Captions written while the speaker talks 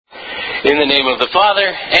In the name of the Father,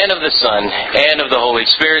 and of the Son, and of the Holy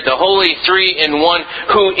Spirit, the Holy Three in One,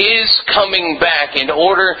 who is coming back in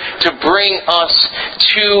order to bring us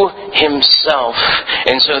to Himself,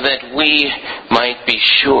 and so that we might be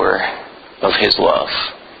sure of His love.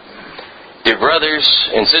 Dear brothers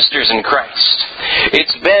and sisters in Christ,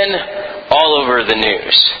 it's been all over the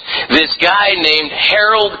news. This guy named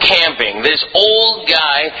Harold Camping, this old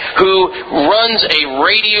guy who runs a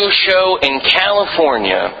radio show in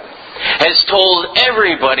California, has told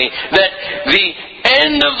everybody that the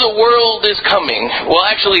end of the world is coming. Well,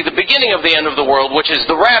 actually, the beginning of the end of the world, which is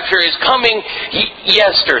the rapture, is coming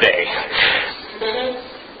yesterday.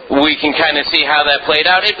 We can kind of see how that played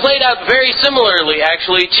out. It played out very similarly,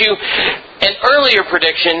 actually, to an earlier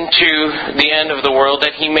prediction to the end of the world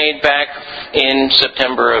that he made back in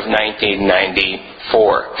September of 1994.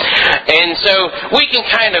 And so we can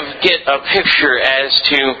kind of get a picture as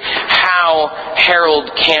to how Harold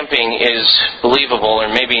Camping is believable, or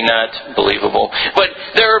maybe not believable. But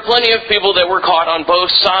there are plenty of people that were caught on both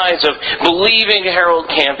sides of believing Harold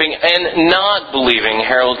Camping and not believing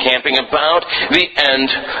Harold Camping about the end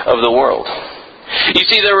of the world. You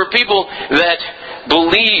see, there were people that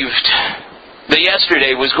believed that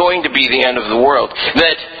yesterday was going to be the end of the world.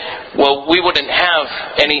 That, well, we wouldn't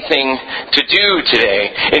have anything to do today.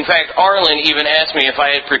 In fact, Arlen even asked me if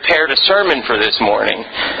I had prepared a sermon for this morning.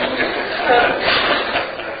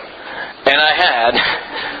 And I had.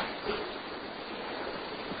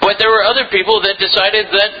 But there were other people that decided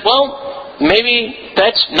that, well, maybe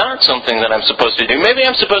that's not something that I'm supposed to do. Maybe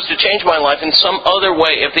I'm supposed to change my life in some other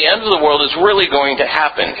way if the end of the world is really going to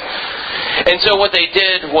happen. And so what they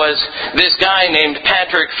did was, this guy named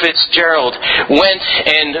Patrick Fitzgerald went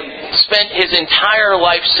and spent his entire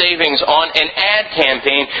life savings on an ad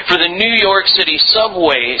campaign for the New York City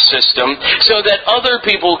subway system so that other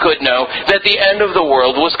people could know that the end of the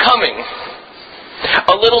world was coming.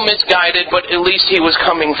 A little misguided, but at least he was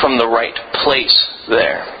coming from the right place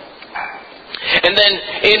there. And then,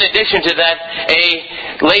 in addition to that,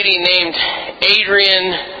 a lady named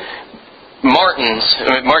Adrienne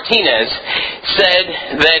Martinez said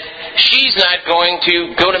that she's not going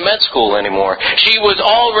to go to med school anymore. She was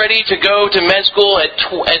all ready to go to med school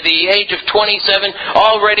at the age of 27,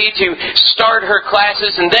 all ready to start her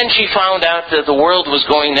classes, and then she found out that the world was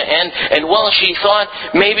going to end. And well, she thought,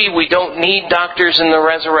 maybe we don't need doctors in the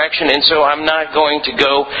resurrection, and so I'm not going to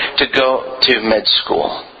go to med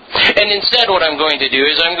school. And instead what I'm going to do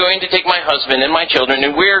is I'm going to take my husband and my children,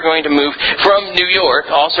 and we're going to move from New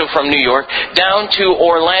York, also from New York, down to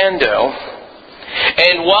Orlando.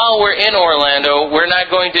 And while we're in Orlando, we're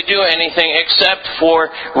not going to do anything except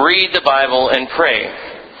for read the Bible and pray.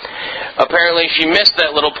 Apparently she missed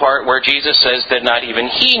that little part where Jesus says that not even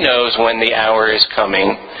He knows when the hour is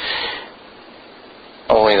coming.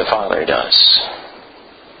 Only the Father does.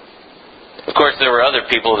 Of course, there were other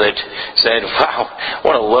people that said, wow,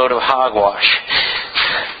 what a load of hogwash.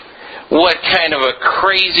 What kind of a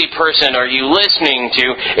crazy person are you listening to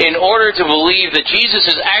in order to believe that Jesus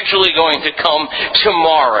is actually going to come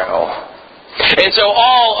tomorrow? And so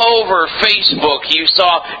all over Facebook you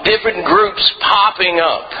saw different groups popping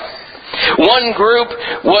up. One group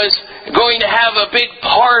was going to have a big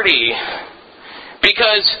party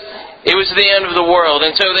because it was the end of the world,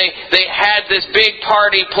 and so they had this big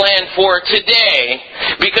party planned for today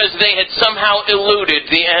because they had somehow eluded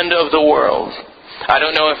the end of the world. I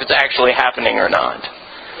don't know if it's actually happening or not.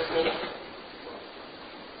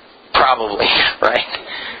 Probably, right?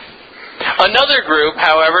 Another group,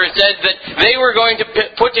 however, said that they were going to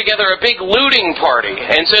put together a big looting party,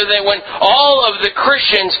 and so that when all of the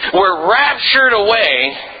Christians were raptured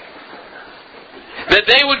away, that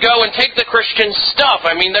they would go and take the Christian stuff.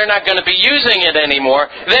 I mean, they're not going to be using it anymore.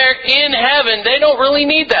 They're in heaven. They don't really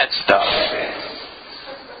need that stuff.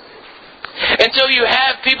 And so you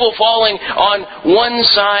have people falling on one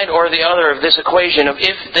side or the other of this equation of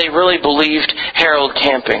if they really believed Harold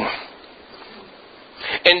Camping.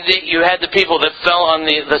 And you had the people that fell on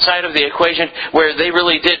the side of the equation where they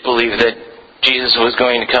really did believe that Jesus was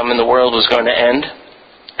going to come and the world was going to end.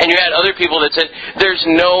 And you had other people that said, there's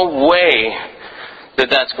no way that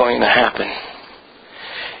that's going to happen.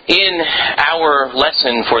 In our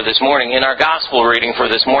lesson for this morning, in our gospel reading for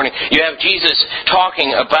this morning, you have Jesus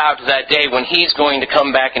talking about that day when He's going to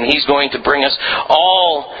come back and He's going to bring us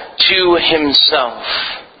all to Himself.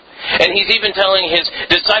 And He's even telling His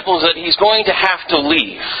disciples that He's going to have to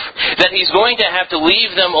leave. That He's going to have to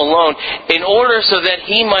leave them alone in order so that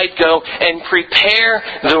He might go and prepare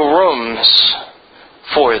the rooms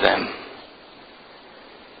for them.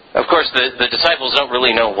 Of course, the disciples don't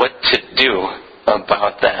really know what to do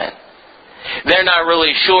about that. They're not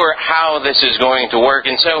really sure how this is going to work.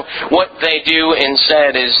 And so what they do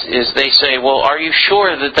instead is they say, well, are you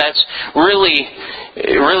sure that that's really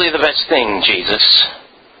the best thing, Jesus?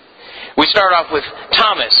 We start off with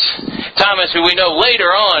Thomas. Thomas, who we know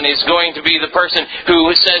later on is going to be the person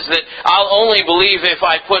who says that I'll only believe if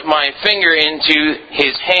I put my finger into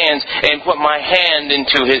his hands and put my hand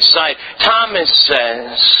into his side. Thomas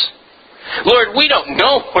says, Lord, we don't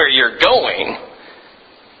know where you're going.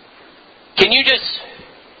 Can you just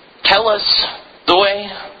tell us the way?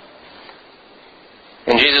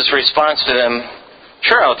 And Jesus responds to them,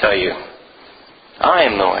 sure, I'll tell you. I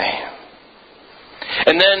am the way.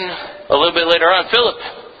 And then, a little bit later on, Philip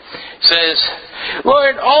says,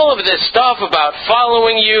 Lord, all of this stuff about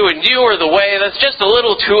following you and you are the way, that's just a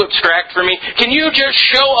little too abstract for me. Can you just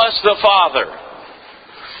show us the Father?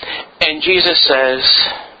 And Jesus says,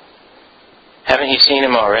 haven't you seen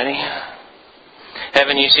him already?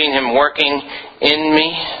 Haven't you seen him working in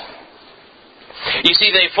me? You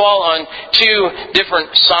see, they fall on two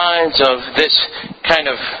different sides of this kind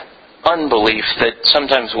of unbelief that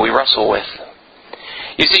sometimes we wrestle with.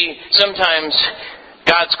 You see, sometimes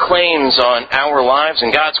God's claims on our lives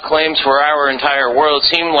and God's claims for our entire world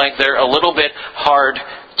seem like they're a little bit hard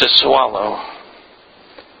to swallow.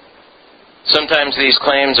 Sometimes these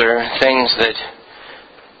claims are things that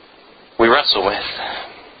we wrestle with,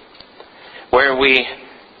 where we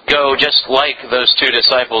go just like those two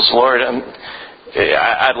disciples, Lord,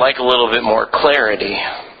 I'd like a little bit more clarity.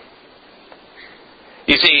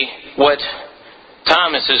 You see, what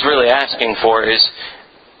Thomas is really asking for is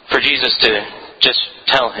for Jesus to just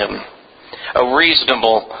tell him a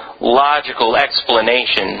reasonable, logical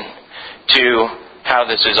explanation to how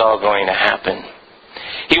this is all going to happen.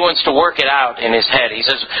 He wants to work it out in his head. He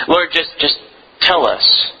says, Lord, just tell us.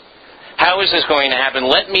 How is this going to happen?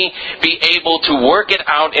 Let me be able to work it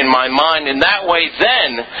out in my mind. And that way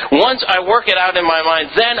then, once I work it out in my mind,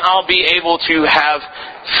 then I'll be able to have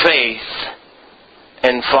faith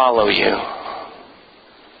and follow you.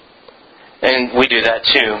 And we do that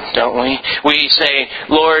too, don't we? We say,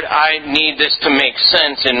 Lord, I need this to make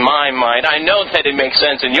sense in my mind. I know that it makes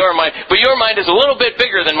sense in your mind, but your mind is a little bit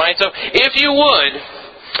bigger than mine. So if you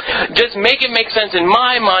would, just make it make sense in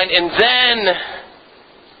my mind, and then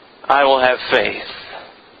I will have faith.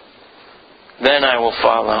 Then I will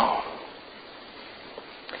follow.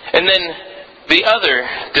 And then the other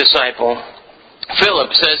disciple,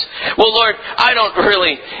 Philip, says, well, Lord, I don't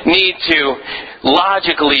really need to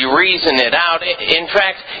logically reason it out. In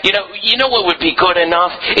fact, you know what would be good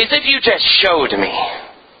enough? Is if you just showed me.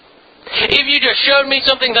 If you just showed me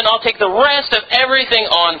something, then I'll take the rest of everything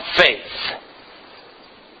on faith.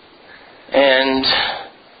 And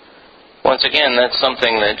once again, that's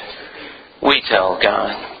something that we tell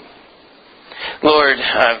God. Lord,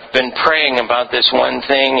 I've been praying about this one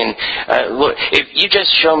thing, and Lord, if you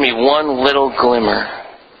just show me one little glimmer,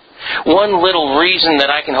 one little reason that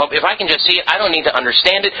I can hope, if I can just see it, I don't need to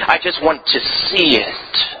understand it, I just want to see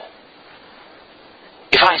it.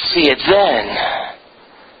 If I see it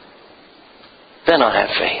then I'll have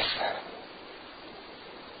faith.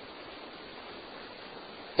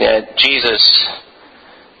 Yeah, Jesus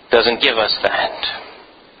doesn't give us that.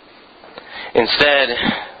 Instead,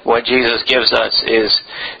 what Jesus gives us is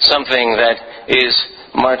something that is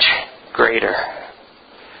much greater.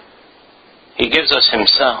 He gives us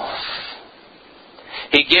Himself.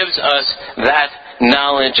 He gives us that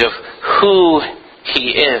knowledge of who He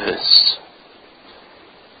is.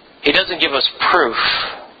 He doesn't give us proof,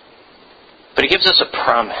 but He gives us a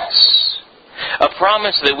promise. A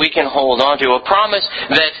promise that we can hold on to. A promise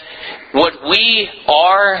that what we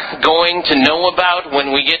are going to know about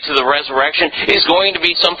when we get to the resurrection is going to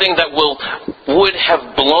be something that would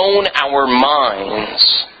have blown our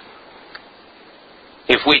minds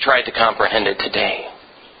if we tried to comprehend it today.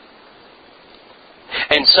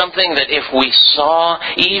 And something that if we saw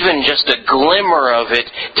even just a glimmer of it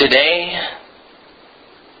today,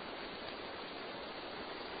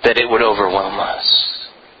 that it would overwhelm us.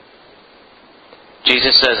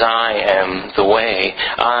 Jesus says, I am the way,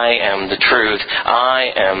 I am the truth,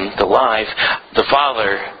 I am the life. The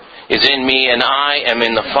Father is in me and I am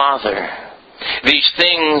in the Father. These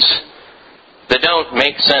things that don't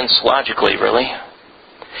make sense logically, really.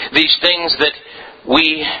 These things that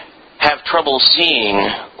we have trouble seeing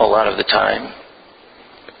a lot of the time.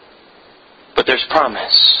 But there's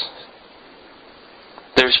promise.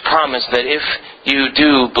 There's promise that if you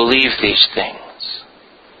do believe these things,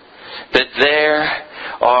 that there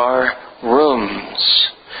are rooms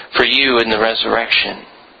for you in the resurrection.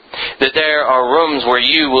 That there are rooms where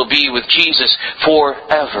you will be with Jesus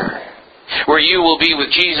forever. where you will be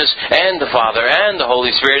with Jesus and the Father and the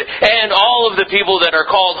Holy Spirit and all of the people that are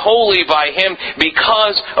called holy by Him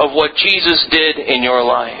because of what Jesus did in your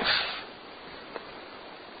life.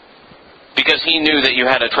 Because He knew that you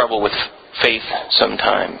had a trouble with faith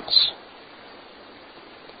sometimes.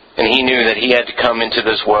 And He knew that He had to come into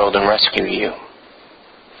this world and rescue you.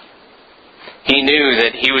 He knew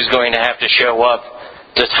that He was going to have to show up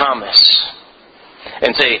to Thomas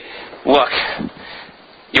and say, look,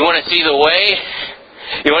 you want to see the way?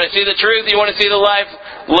 You want to see the truth? You want to see the life?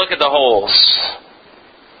 Look at the holes.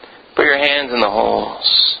 Put your hands in the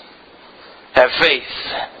holes. Have faith.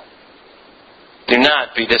 Do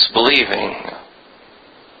not be disbelieving,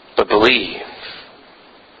 but believe.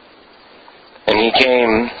 And He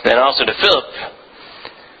came then also to Philip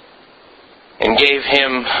and gave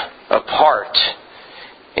him a part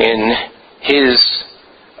in His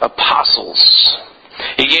apostles.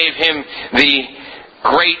 He gave him the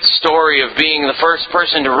great story of being the first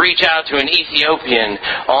person to reach out to an Ethiopian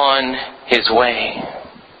on his way.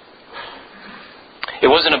 It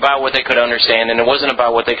wasn't about what they could understand, and it wasn't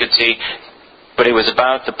about what they could see, but it was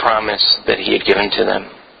about the promise that He had given to them.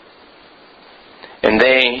 And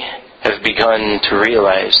they have begun to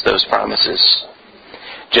realize those promises,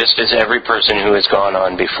 just as every person who has gone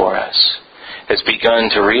on before us has begun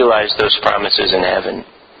to realize those promises in heaven.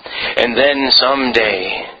 And then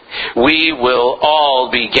someday, we will all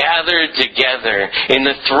be gathered together in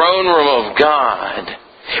the throne room of God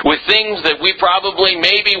with things that we probably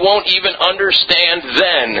maybe won't even understand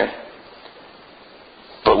then.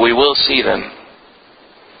 But we will see them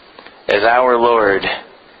as our Lord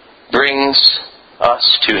brings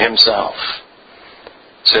us to Himself,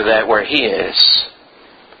 so that where He is,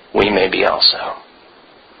 we may be also.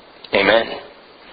 Amen.